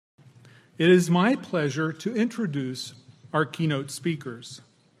It is my pleasure to introduce our keynote speakers.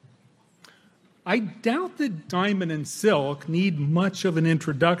 I doubt that Diamond and Silk need much of an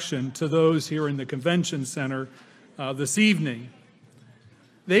introduction to those here in the convention center this evening.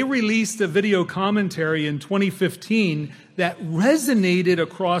 They released a video commentary in 2015 that resonated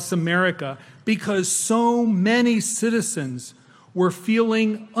across America because so many citizens were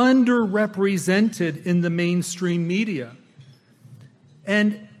feeling underrepresented in the mainstream media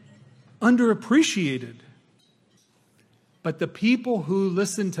and underappreciated. But the people who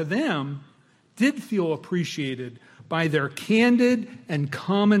listened to them did feel appreciated by their candid and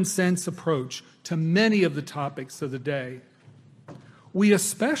common sense approach to many of the topics of the day. We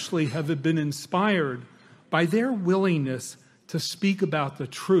especially have been inspired by their willingness to speak about the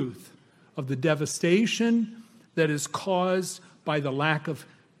truth of the devastation that is caused by the lack of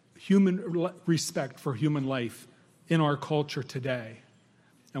human respect for human life in our culture today.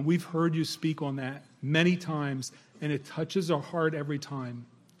 And we've heard you speak on that many times, and it touches our heart every time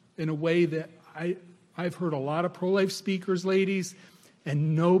in a way that I've heard a lot of pro-life speakers, ladies,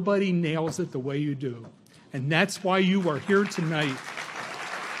 and nobody nails it the way you do. And that's why you are here tonight.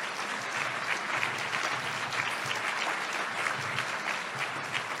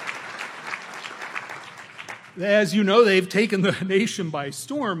 As you know, they've taken the nation by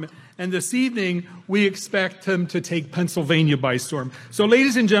storm, and this evening we expect them to take Pennsylvania by storm. So,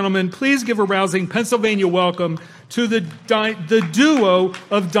 ladies and gentlemen, please give a rousing Pennsylvania welcome to the duo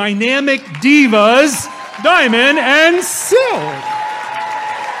of dynamic divas, Diamond and Silk.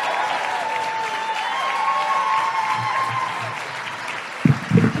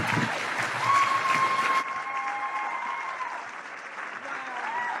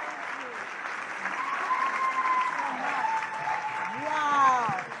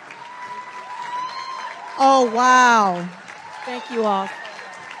 Oh, wow. Thank you all.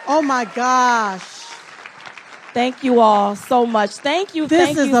 Oh, my gosh. Thank you all so much. Thank you.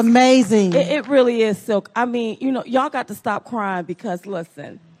 This is amazing. It really is, Silk. I mean, y'all got to stop crying because,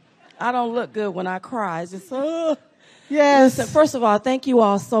 listen, I don't look good when I cry. It's just, Yes. Listen, first of all, thank you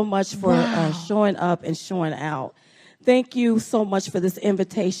all so much for showing up and showing out. Thank you so much for this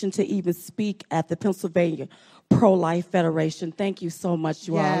invitation to even speak at the Pennsylvania Pro-Life Federation. Thank you so much,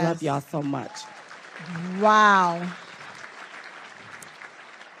 you all. I love y'all so much. Wow.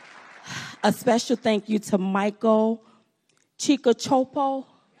 A special thank you to Michael Chicochopo.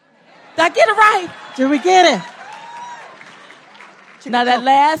 Did I get it right? Did we get it? Now, that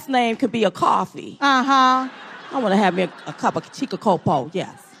last name could be a coffee. Uh-huh. I want to have me a cup of Chicochopo,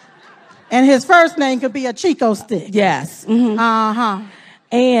 yes. And his first name could be a Chico stick. Yes. Mm-hmm. Uh-huh.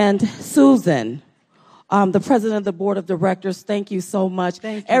 And Susan, the president of the board of directors, thank you so much.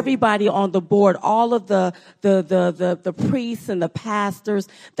 Thank you. Everybody on the board, all of the priests and the pastors,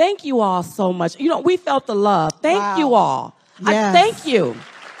 thank you all so much. We felt the love. Thank you all. Yes. Thank you.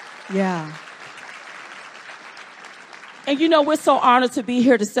 Yeah. And we're so honored to be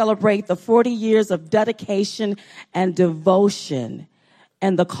here to celebrate the 40 years of dedication and devotion.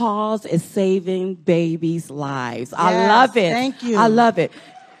 And the cause is saving babies' lives. Yes, I love it. Thank you. I love it.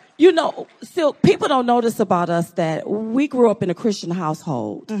 Still, people don't notice about us that we grew up in a Christian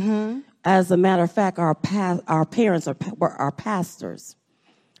household. Mm-hmm. As a matter of fact, our parents were our pastors.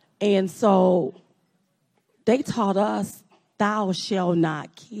 And so they taught us, thou shalt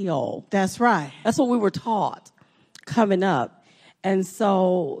not kill. That's right. That's what we were taught coming up. And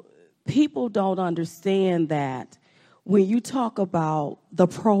so people don't understand that when you talk about the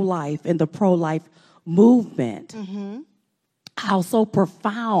pro-life and the pro-life movement, Mm-hmm. how so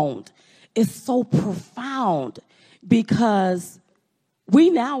profound. It's so profound because we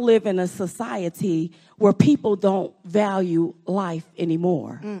now live in a society where people don't value life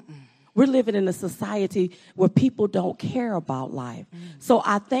anymore. Mm-mm. We're living in a society where people don't care about life. So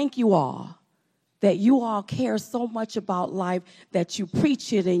I thank you all that you all care so much about life that you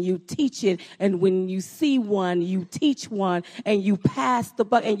preach it and you teach it. And when you see one, you teach one and you pass the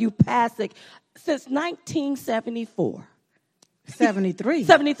buck and you pass it since 1974. 73.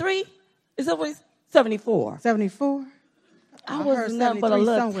 73? Is that what it's 74? 74. I was nothing but a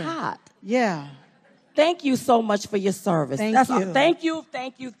little tot. Yeah. Thank you so much for your service. Thank That's you. all. Thank you,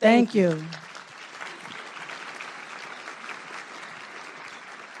 thank you, Thank you.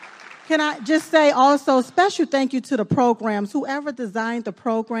 Can I just say also special thank you to the programs, whoever designed the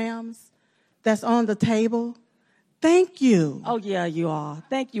programs that's on the table. Thank you. Oh, yeah, you are.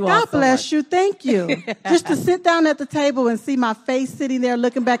 Thank you all God so bless much. you. Thank you. Just to sit down at the table and see my face sitting there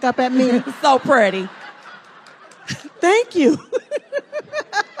looking back up at me. So pretty. Thank you.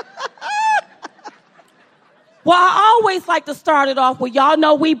 Well, I always like to start it off with, y'all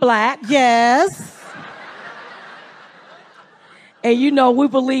know we black. Yes. And you know, we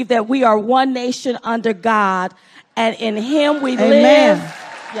believe that we are one nation under God, and in him we Amen. live.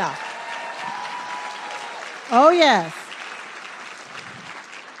 Yeah. Oh, yes.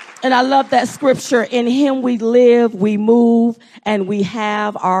 And I love that scripture. In him we live, we move, and we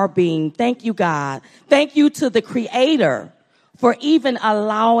have our being. Thank you, God. Thank you to the Creator for even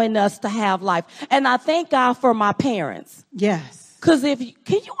allowing us to have life. And I thank God for my parents. Yes. Because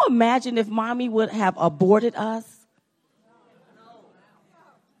can you imagine if mommy would have aborted us?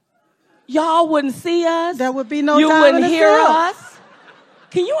 Y'all wouldn't see us. There would be no You time wouldn't in the hear field. us.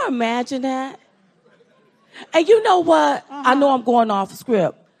 Can you imagine that? And you know what? I know I'm going off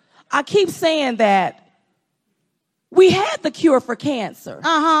script. I keep saying that we had the cure for cancer.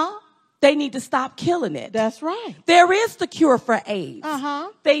 They need to stop killing it. That's right. There is the cure for AIDS.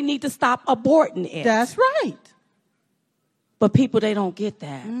 They need to stop aborting it. That's right. But people, they don't get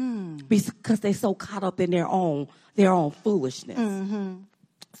that because they're so caught up in their own foolishness.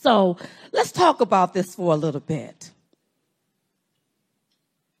 So let's talk about this for a little bit.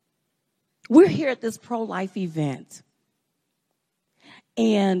 We're here at this pro-life event.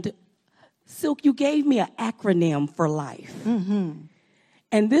 And Silk, you gave me an acronym for life.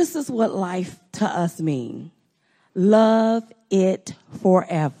 And this is what life to us means. Love it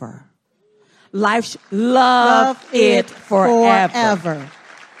forever. Love it forever.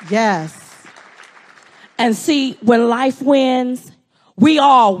 Yes. And see, when life wins, we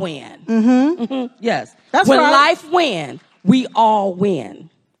all win. Yes. That's when right. life wins, we all win.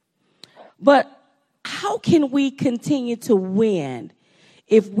 But how can we continue to win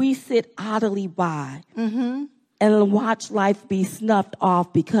if we sit idly by and watch life be snuffed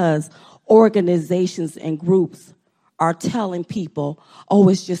off because organizations and groups are telling people, oh,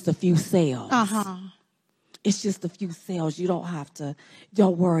 it's just a few sales. It's just a few sales. You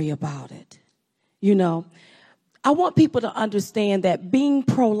don't worry about it. You know, I want people to understand that being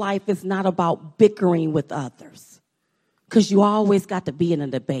pro-life is not about bickering with others. Because you always got to be in a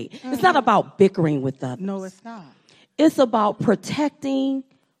debate. It's not about bickering with others. No, it's not. It's about protecting,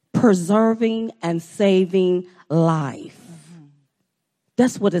 preserving, and saving life.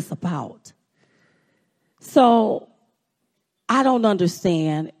 That's what it's about. So I don't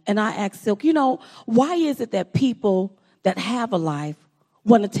understand. And I ask Silk, why is it that people that have a life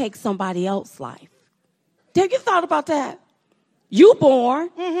want to take somebody else's life? Have you thought about that? You born.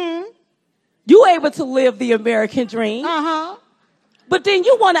 You able to live the American dream. But then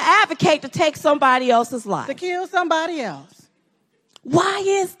you want to advocate to take somebody else's life. To kill somebody else. Why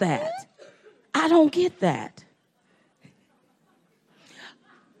is that? I don't get that.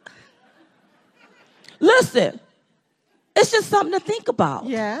 Listen, it's just something to think about.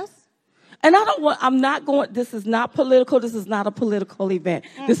 Yes. And this is not political. This is not a political event.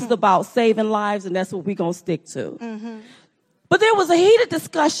 This is about saving lives, and that's what we're going to stick to. But there was a heated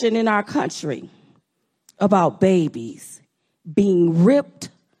discussion in our country about babies being ripped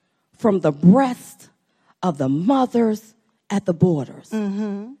from the breast of the mothers at the borders.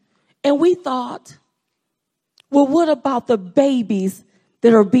 And we thought, well, what about the babies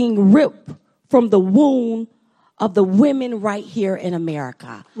that are being ripped from the womb of the women right here in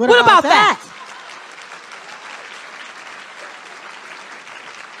America? What about that?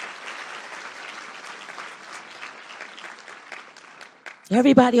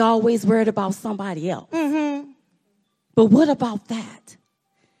 Everybody always worried about somebody else. But what about that?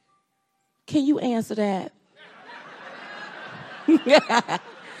 Can you answer that?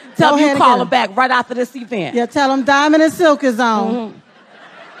 Tell them you call them back right after this event. Yeah, tell them Diamond and Silk is on.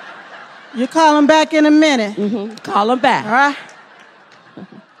 You call them back in a minute. Call them back. All right.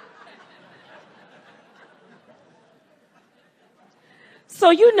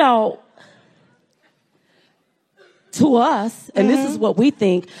 So, to us, and this is what we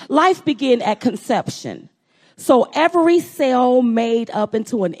think, life began at conception. So every cell made up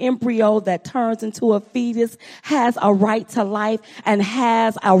into an embryo that turns into a fetus has a right to life and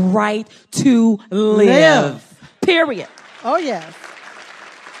has a right to live. Period. Oh, yes.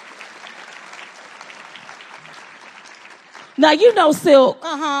 Now, Silk,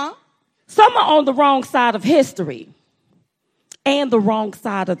 some are on the wrong side of history and the wrong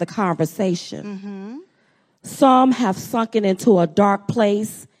side of the conversation. Some have sunken into a dark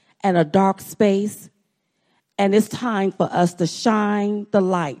place and a dark space. And it's time for us to shine the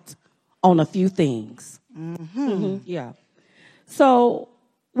light on a few things. Yeah. So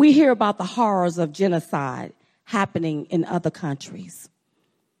we hear about the horrors of genocide happening in other countries.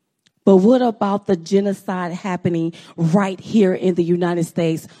 But what about the genocide happening right here in the United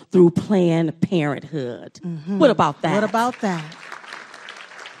States through Planned Parenthood? Mm-hmm. What about that? What about that?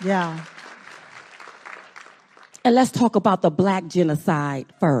 Yeah. And let's talk about the black genocide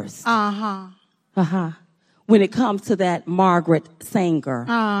first. Uh-huh. Uh-huh. When it comes to that Margaret Sanger,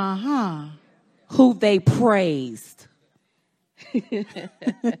 Uh-huh. who they praised.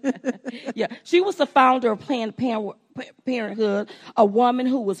 Yeah, she was the founder of Planned Parenthood, a woman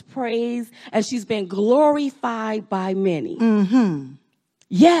who was praised, and she's been glorified by many. Mm-hmm.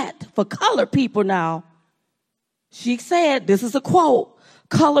 Yet, for colored people now, she said, this is a quote,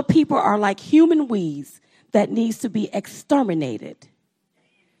 colored people are like human weeds that needs to be exterminated.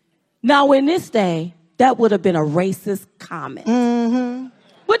 Now, in this day, that would have been a racist comment. Mm-hmm.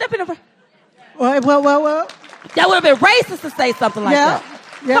 Would that have been a... Well. That would have been racist to say something like that.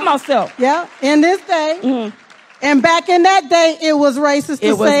 Yeah. Come on, Silk. Yeah, in this day. Mm-hmm. And back in that day, it was racist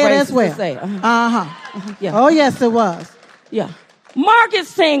to say it as well. Uh-huh. Yeah. Oh, yes, it was. Yeah. Margaret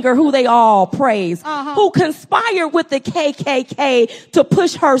Sanger, who they all praise, who conspired with the KKK to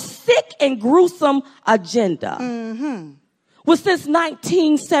push her sick and gruesome agenda. Mm-hmm. Well, since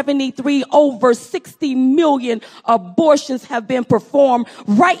 1973, over 60 million abortions have been performed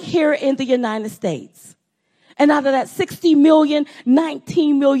right here in the United States. And out of that 60 million,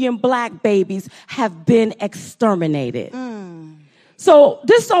 19 million black babies have been exterminated. So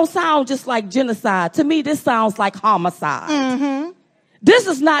this don't sound just like genocide. To me, this sounds like homicide. Mm-hmm. This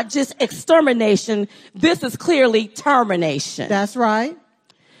is not just extermination. This is clearly termination. That's right.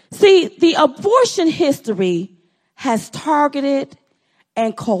 See, the abortion history has targeted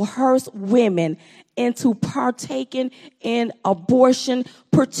and coerced women into partaking in abortion,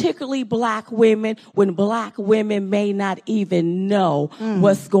 particularly black women, when black women may not even know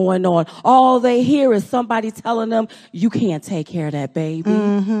what's going on. All they hear is somebody telling them, you can't take care of that baby.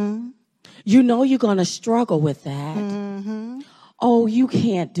 Mm-hmm. You know you're going to struggle with that. Mm-hmm. Oh, you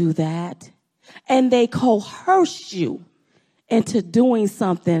can't do that. And they coerce you into doing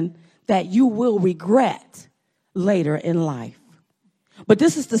something that you will regret later in life. But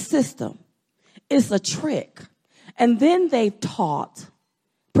this is the system. It's a trick. And then they've taught,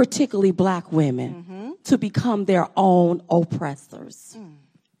 particularly black women, to become their own oppressors.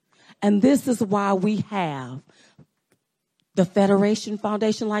 And this is why we have the Federation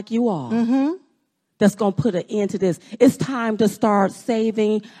Foundation like you all that's going to put an end to this. It's time to start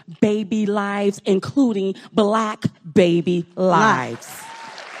saving baby lives, including black baby lives.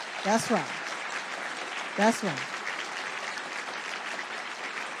 That's right. That's right.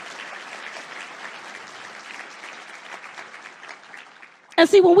 And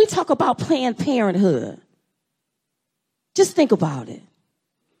see, when we talk about Planned Parenthood, just think about it.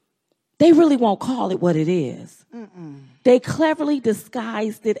 They really won't call it what it is. They cleverly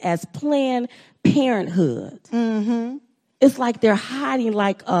disguised it as Planned Parenthood. It's like they're hiding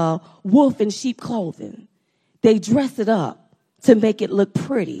like a wolf in sheep clothing. They dress it up to make it look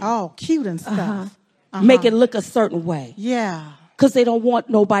pretty. Oh, cute and stuff. Make it look a certain way. Yeah. Because they don't want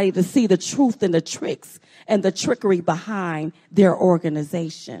nobody to see the truth and the tricks and the trickery behind their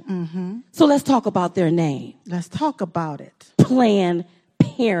organization. So let's talk about their name. Let's talk about it. Planned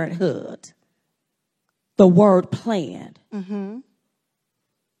Parenthood. The word planned.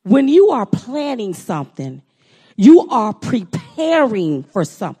 When you are planning something, you are preparing for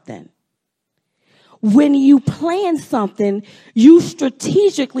something. When you plan something, you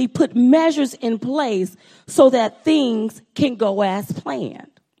strategically put measures in place so that things can go as planned.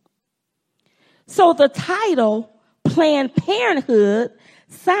 So the title, Planned Parenthood,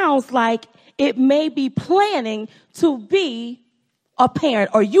 sounds like it may be planning to be a parent,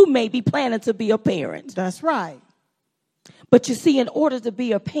 or you may be planning to be a parent. That's right. But you see, in order to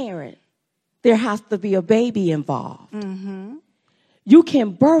be a parent, there has to be a baby involved. You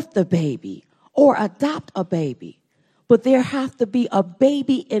can birth the baby or adopt a baby, but there has to be a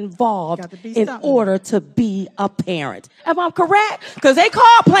baby involved in order to be a parent. Am I correct? Because they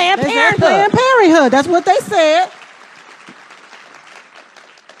call Planned Parenthood. Planned Parenthood. That's what they said.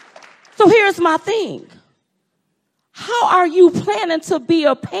 So here's my thing. How are you planning to be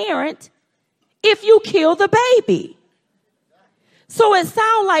a parent if you kill the baby? So it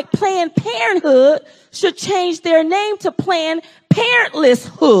sounds like Planned Parenthood should change their name to Planned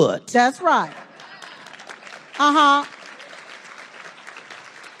Parentlesshood. That's right.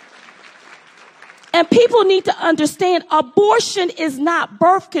 And people need to understand abortion is not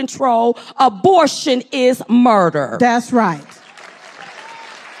birth control. Abortion is murder. That's right.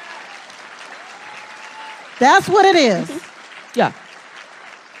 That's what it is. Yeah.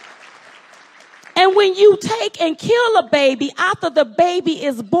 And when you take and kill a baby after the baby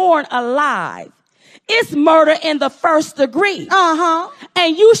is born alive, it's murder in the first degree.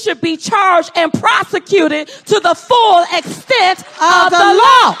 And you should be charged and prosecuted to the full extent of the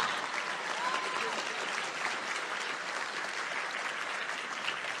law.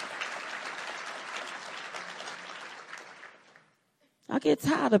 I get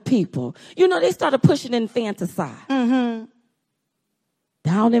tired of people. You know, they started pushing infanticide.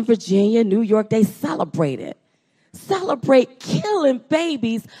 Down in Virginia, New York, they celebrate killing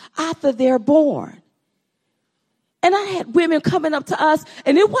babies after they're born. And I had women coming up to us,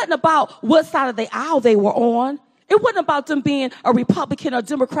 and it wasn't about what side of the aisle they were on. It wasn't about them being a Republican or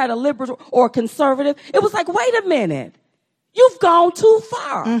Democrat or liberal or conservative. It was like, wait a minute. You've gone too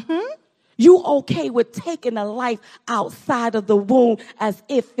far. You okay with taking a life outside of the womb as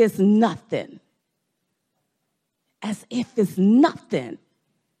if it's nothing. As if it's nothing.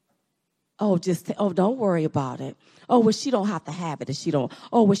 Oh, don't worry about it. Oh, well, she don't have to have it. If she don't.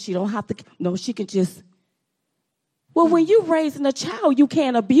 Oh, well, she don't have to. No, she can just. Well, when you're raising a child, you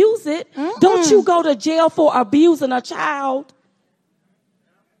can't abuse it. Don't you go to jail for abusing a child?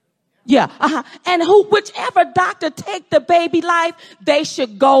 Yeah. And whichever doctor take the baby life, they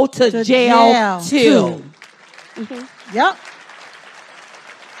should go to jail too. Yep.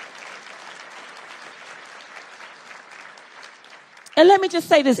 And let me just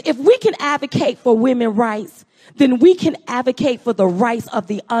say this. If we can advocate for women's rights, then we can advocate for the rights of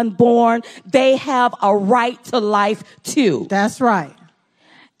the unborn. They have a right to life too. That's right.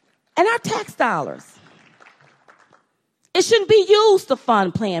 And our tax dollars, it shouldn't be used to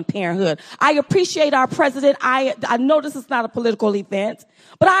fund Planned Parenthood. I appreciate our president. I know this is not a political event,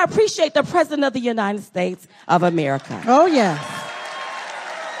 but I appreciate the president of the United States of America. Oh, yes.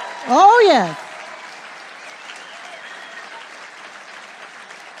 Oh, yes.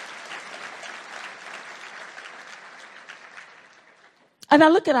 And I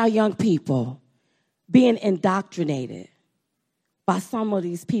look at our young people being indoctrinated by some of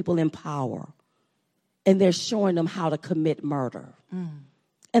these people in power, and they're showing them how to commit murder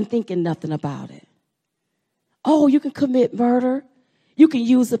and thinking nothing about it. Oh, you can commit murder. You can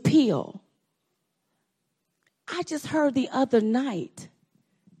use a pill. I just heard the other night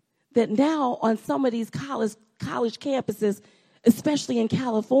that now on some of these college campuses, especially in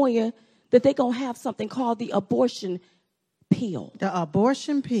California, that they're going to have something called the abortion pill. The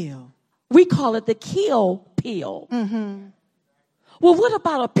abortion pill. We call it the kill pill. Well, what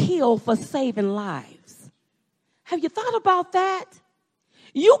about a pill for saving lives? Have you thought about that?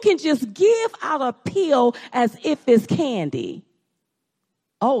 You can just give out a pill as if it's candy.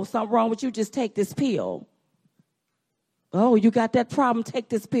 Oh, something wrong with you? Just take this pill. Oh, you got that problem? Take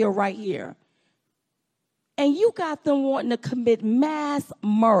this pill right here. And you got them wanting to commit mass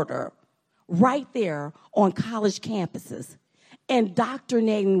murder right there on college campuses,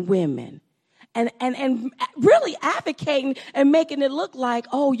 indoctrinating women, and really advocating and making it look like,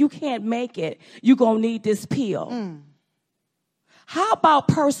 oh, you can't make it. You're going to need this pill. How about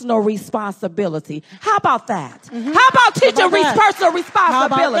personal responsibility? How about that? How about teaching personal responsibility? How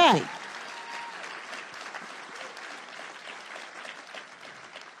about that?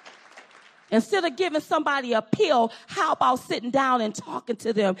 Instead of giving somebody a pill, how about sitting down and talking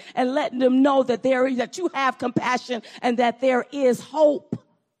to them and letting them know that that you have compassion and that there is hope?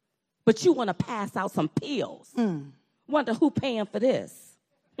 But you want to pass out some pills. Wonder who paying for this?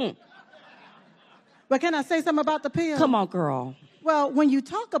 But can I say something about the pill? Come on, girl. Well, when you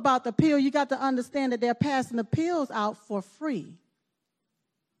talk about the pill, you got to understand that they're passing the pills out for free.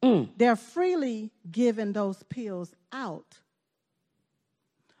 They're freely giving those pills out.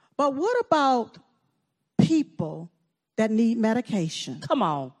 But what about people that need medication? Come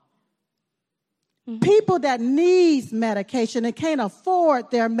on. People that need medication and can't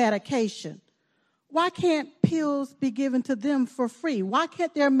afford their medication. Why can't pills be given to them for free? Why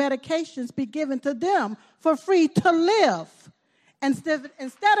can't their medications be given to them for free to live? Instead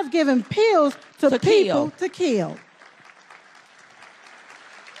of giving pills to people to kill.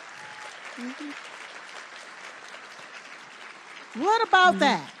 What about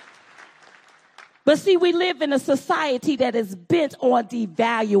that? But see, we live in a society that is bent on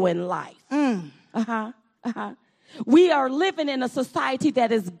devaluing life. We are living in a society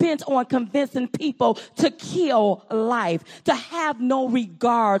that is bent on convincing people to kill life, to have no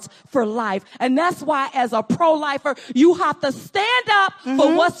regards for life. And that's why, as a pro-lifer, you have to stand up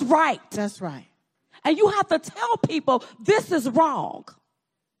for what's right. That's right. And you have to tell people this is wrong.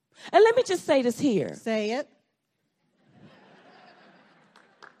 And let me just say this here. Say it.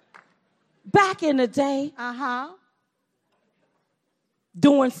 Back in the day,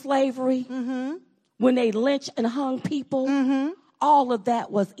 during slavery, when they lynched and hung people, all of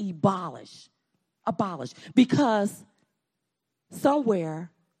that was abolished. Because somewhere,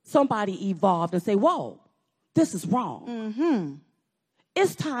 somebody evolved and say, whoa, this is wrong.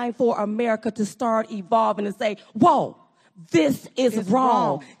 It's time for America to start evolving and say, whoa, this is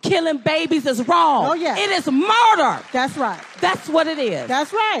wrong. Killing babies is wrong. Oh, yeah. It is murder. That's right. That's what it is.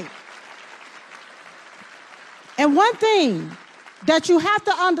 That's right. And one thing that you have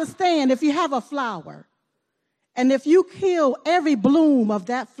to understand, if you have a flower, and if you kill every bloom of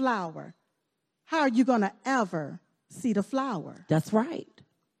that flower, how are you going to ever see the flower? That's right.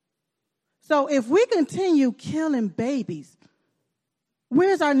 So if we continue killing babies,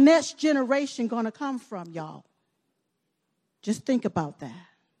 where's our next generation going to come from, y'all? Just think about that.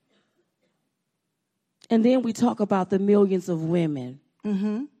 And then we talk about the millions of women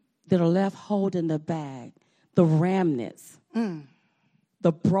that are left holding the bag, the remnants,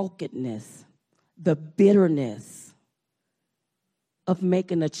 the brokenness, the bitterness of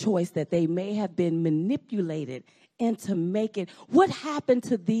making a choice that they may have been manipulated into making. What happened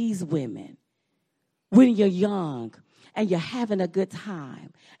to these women when you're young and you're having a good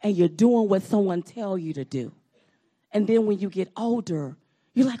time and you're doing what someone tells you to do? And then when you get older,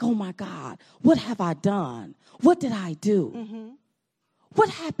 you're like, oh, my God, what have I done? What did I do? What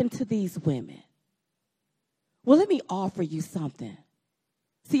happened to these women? Well, let me offer you something.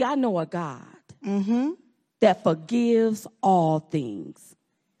 See, I know a God that forgives all things.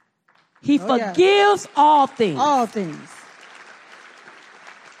 He forgives all things. All things.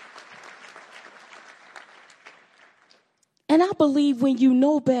 And I believe when you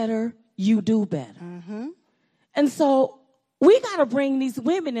know better, you do better. And so we got to bring these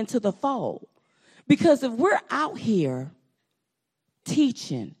women into the fold. Because if we're out here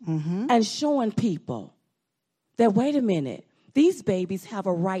teaching and showing people that, wait a minute, these babies have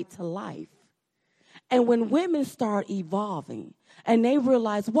a right to life. And when women start evolving and they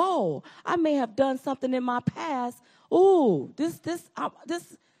realize, whoa, I may have done something in my past. Ooh,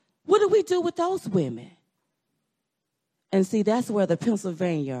 what do we do with those women? And see, that's where the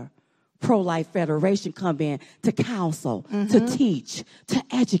Pennsylvania Pro-Life Federation come in to counsel, to teach, to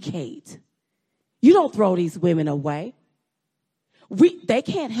educate. You don't throw these women away. They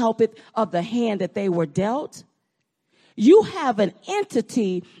can't help it of the hand that they were dealt. You have an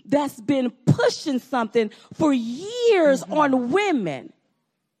entity that's been pushing something for years on women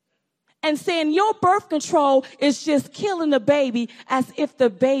and saying your birth control is just killing the baby as if the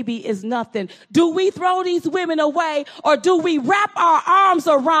baby is nothing. Do we throw these women away, or do we wrap our arms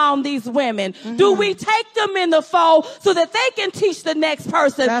around these women? Do we take them in the fold so that they can teach the next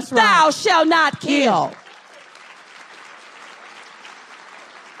person, That's right. Thou shalt not kill? Yeah.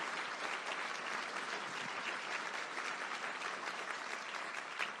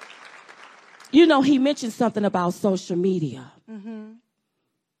 You know, he mentioned something about social media.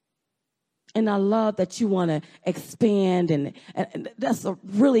 And I love that you want to expand, and that's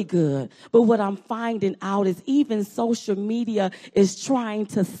really good. But what I'm finding out is even social media is trying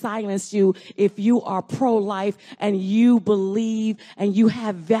to silence you if you are pro-life and you believe and you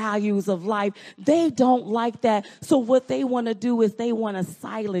have values of life. They don't like that. So what they want to do is they want to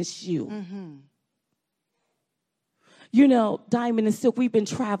silence you. You know, Diamond and Silk, we've been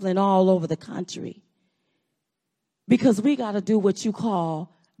traveling all over the country because we got to do what you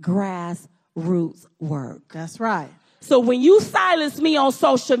call grassroots work. That's right. So when you silence me on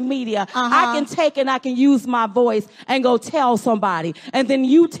social media, I can take and I can use my voice and go tell somebody, and then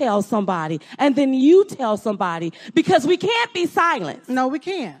you tell somebody, and then you tell somebody, because we can't be silenced. No, we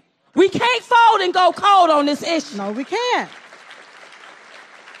can't. We can't fold and go cold on this issue. No, we can't.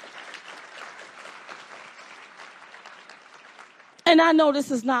 And I know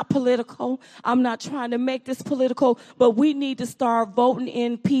this is not political. I'm not trying to make this political, but we need to start voting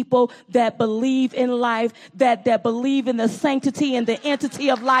in people that believe in life, that believe in the sanctity and the entity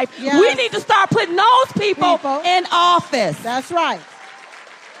of life. Yes. We need to start putting those people in office. That's right.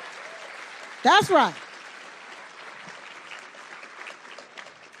 That's right.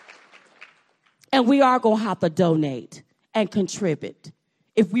 And we are going to have to donate and contribute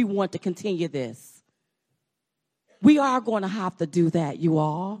if we want to continue this. We are going to have to do that, you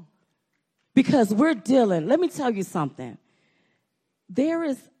all, because we're dealing. Let me tell you something. There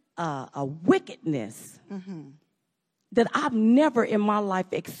is a wickedness that I've never in my life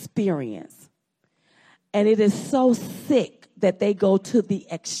experienced. And it is so sick that they go to the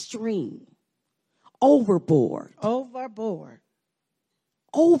extreme. Overboard. Overboard.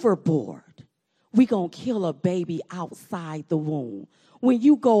 Overboard. We going to kill a baby outside the womb. When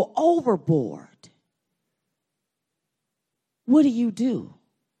you go overboard, what do?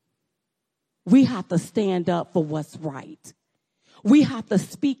 We have to stand up for what's right. We have to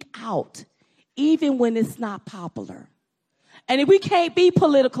speak out, even when it's not popular. And we can't be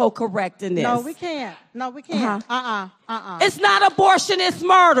political correct in this. No, we can't. No, we can't. It's not abortion, it's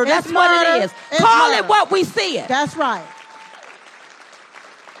murder. That's It's what murder. it is. It's Call murder. it what we see it. That's right.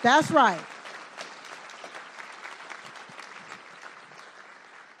 That's right.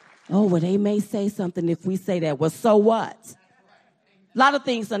 Oh, well, they may say something if we say that. Well, so what? A lot of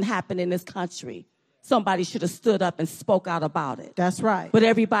things done happen in this country. Somebody should have stood up and spoke out about it. That's right. But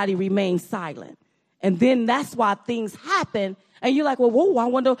everybody remained silent. And then that's why things happen. And you're like, well, whoa, I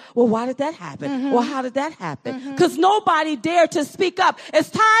wonder, well, why did that happen? Well, how did that happen? Because nobody dared to speak up. It's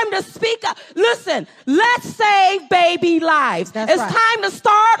time to speak up. Listen, let's save baby lives. That's it's right. time to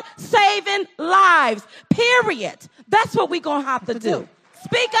start saving lives, period. That's what we're going to have to do.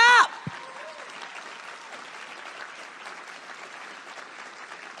 Speak up.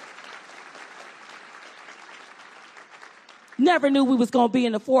 Never knew we was going to be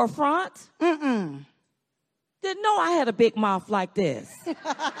in the forefront. Didn't know I had a big mouth like this.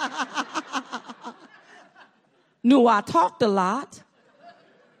 Knew I talked a lot.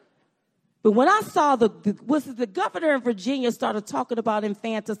 But when I saw the governor in Virginia started talking about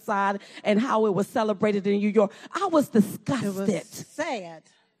infanticide and how it was celebrated in New York, I was disgusted. It was sad.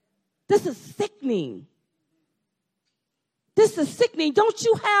 This is sickening. This is sickening. Don't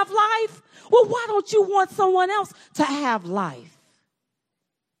you have life? Well, why don't you want someone else to have life?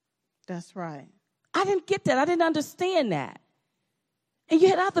 That's right. I didn't get that. I didn't understand that. And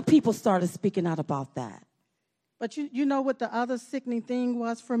yet other people started speaking out about that. But you know what the other sickening thing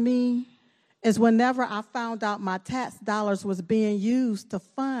was for me? Is whenever I found out my tax dollars was being used to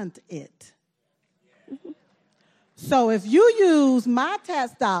fund it. So if you use my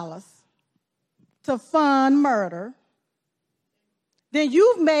tax dollars to fund murder, then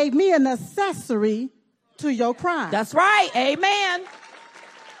you've made me an accessory to your crime. That's right. Amen.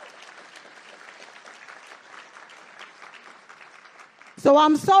 So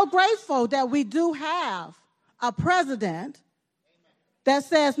I'm so grateful that we do have a president that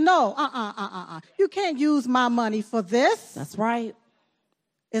says, no, you can't use my money for this. That's right.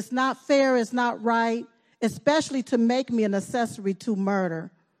 It's not fair, it's not right, especially to make me an accessory to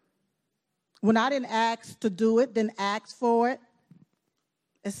murder. When I didn't ask to do it, didn't ask for it.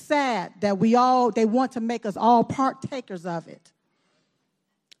 It's sad that they want to make us all partakers of it.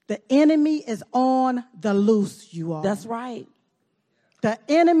 The enemy is on the loose, you all. That's right. The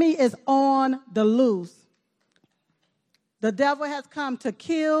enemy is on the loose. The devil has come to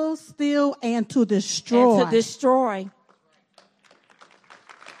kill, steal, and to destroy. And to destroy.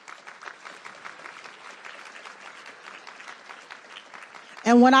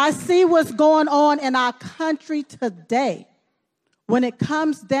 And when I see what's going on in our country today, when it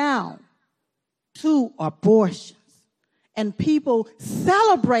comes down to abortions and people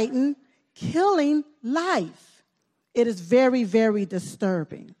celebrating killing life, it is very, very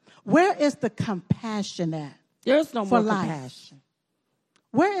disturbing. Where is the compassion at? There's no more compassion.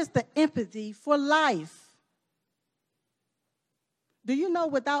 Where is the empathy for life? Do you know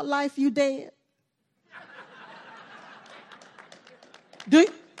without life you dead?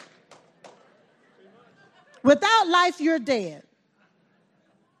 Without life you're dead.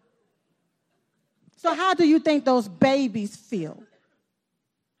 So how do you think those babies feel?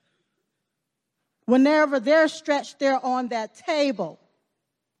 Whenever they're stretched there on that table,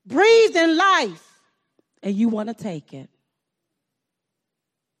 breathing life. And you want to take it.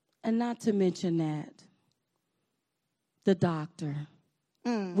 And not to mention that, the doctor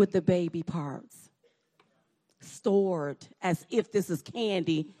with the baby parts stored as if this is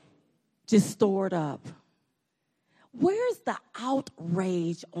candy, just stored up. Where's the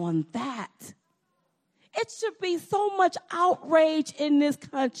outrage on that? It should be so much outrage in this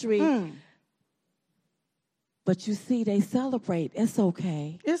country. But you see, they celebrate. It's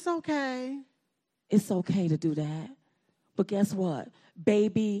okay. It's okay. It's okay to do that. But guess what?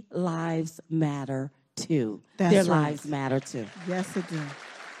 Baby lives matter too. That's Their right. lives matter too. Yes, it do.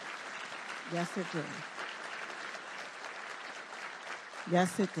 Yes, it do.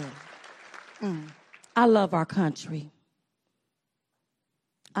 Yes, it do. I love our country.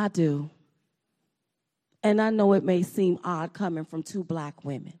 I do. And I know it may seem odd coming from two black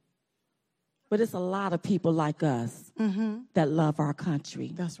women. But it's a lot of people like us that love our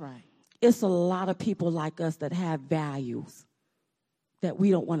country. That's right. It's a lot of people like us that have values, that we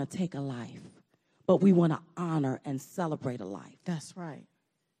don't want to take a life, but we want to honor and celebrate a life. That's right.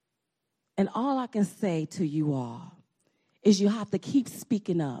 And all I can say to you all is you have to keep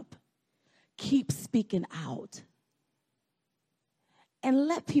speaking up, keep speaking out, and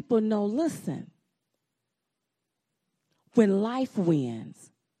let people know, listen, when life wins,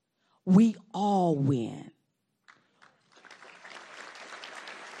 we all win.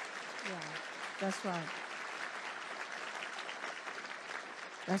 Yeah, that's right.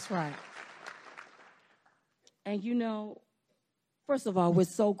 That's right. And you know, first of all, we're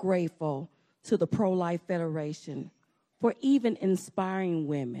so grateful to the Pro-Life Federation for even inspiring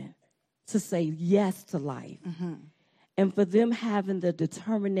women to say yes to life. Mm-hmm. And for them having the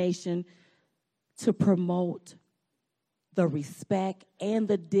determination to promote the respect and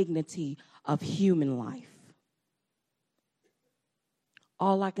the dignity of human life.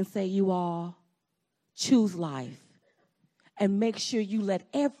 All I can say, you all, choose life. And make sure you let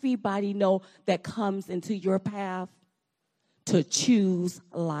everybody know that comes into your path to choose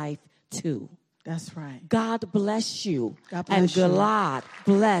life too. That's right. God bless you. God bless and you. God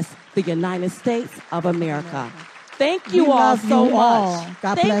bless the United States of America. Thank you We all love so you much. all.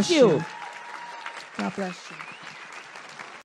 God Thank bless you. you. God bless you.